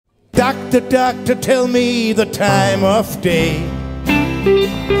Doctor, tell me the time of day.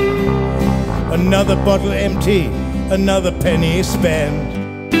 Another bottle empty, another penny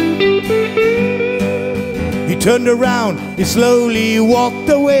spent. He turned around, he slowly walked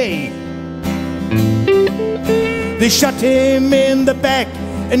away. They shot him in the back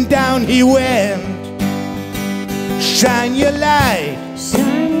and down he went. Shine your light,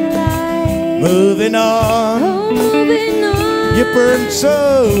 shine your light. Moving on, oh, moving on. You burn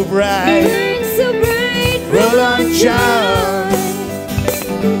so bright, burn so bright. Roll on, John.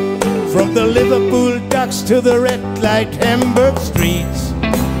 From the Liverpool docks to the red light Hamburg streets,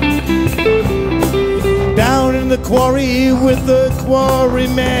 down in the quarry with the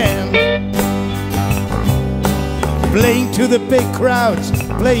quarryman, playing to the big crowds,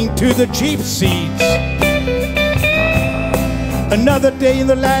 playing to the cheap seats. Another day in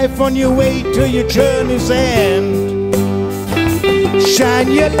the life on your way to your journey's end.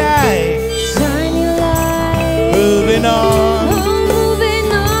 Shine your light, shine your light. Moving on, oh,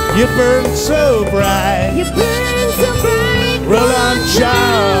 moving on. You burn so bright, you burn so bright. Roll on,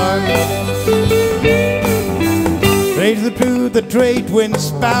 John. Trade through the trade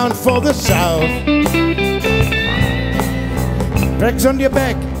winds bound for the south. Tracks on your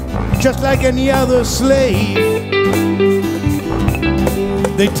back, just like any other slave.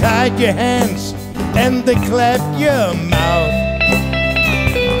 They tied your hands and they clapped your mouth.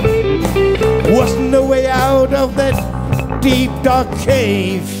 Wasn't no way out of that deep dark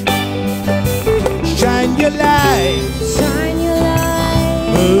cave. Shine your light, shine your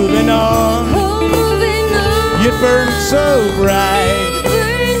light. Moving on, oh, moving on. You burn so bright, you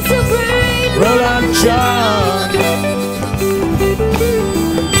burn so bright. Roll on, John.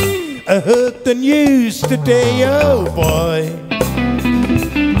 I heard the news today, oh boy.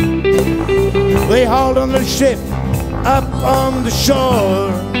 They hauled on the ship up on the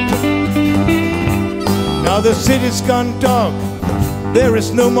shore. Now the city's gone dark, there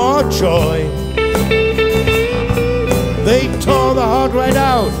is no more joy. They tore the heart right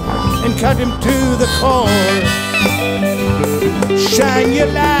out and cut him to the core. Shine your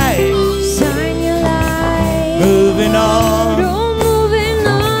light, shine your light. Moving on, oh, moving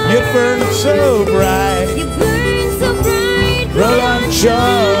on. You burn so bright, you burn so bright. Roll on,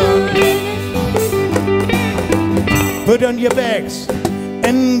 John. Put on your bags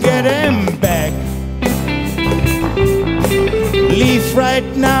and get them back. Leave right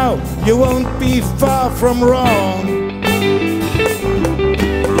now, you won't be far from wrong.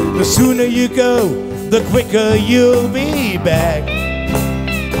 The sooner you go, the quicker you'll be back.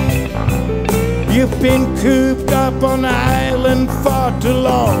 You've been cooped up on an island far too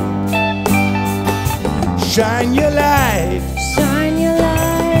long. Shine your light, shine your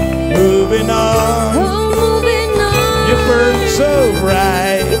light. Moving on, oh, moving on. You burn so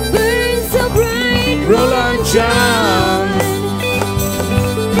bright, you burn so bright. Roll on, John.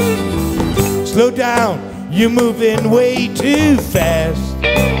 Slow down, you're moving way too fast.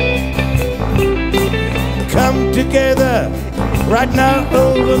 Come together right now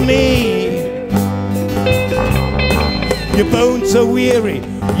over me. Your bones are weary,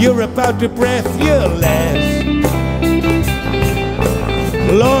 you're about to breath your last.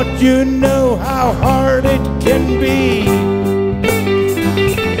 Lord, you know how hard it can be.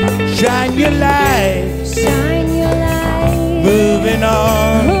 Shine your light, shine your light. Moving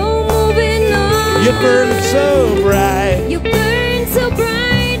on, oh, moving on. You burn so bright, you burn so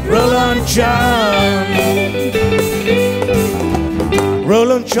bright. Roll on, John.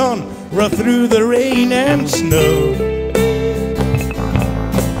 Roll on, John, roll through the rain and snow.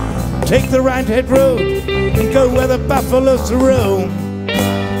 Take the right head road and go where the buffaloes roam.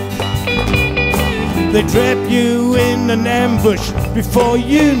 They trap you in an ambush before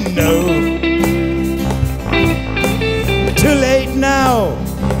you know. Too late now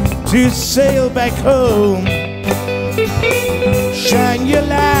to sail back home. Shine your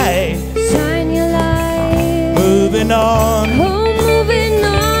light, shine your light. Moving on, oh, moving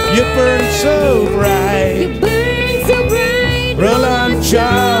on. You burn so bright, you burn so bright. Roll on,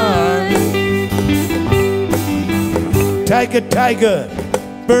 John. Tiger, tiger,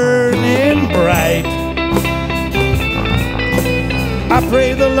 burning bright. I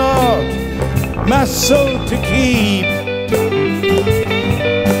pray the Lord my soul to keep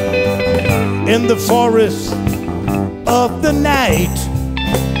in the forest of the night.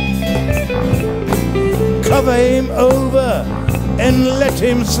 Cover him over and let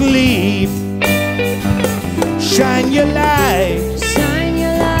him sleep. Shine your light, shine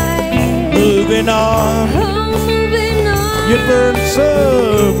your light. Moving on, oh, moving on. You burn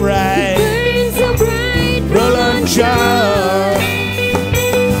so bright, you burn so bright. Roll on, John.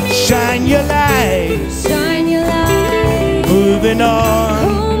 Shine Shine your light, shine your light. moving on.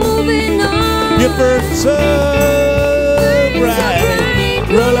 Oh, moving on. You burn so bright,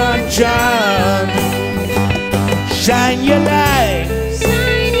 roll on, John. Shine your light,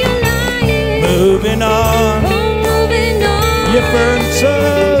 Shine your light. moving on. Oh, moving on. You burn so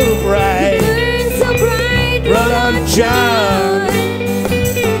bright, Burn so bright, roll on, John.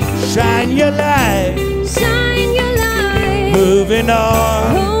 Shine your light, Shine your light. moving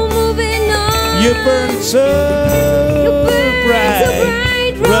on. Oh, moving on. You burn so You burn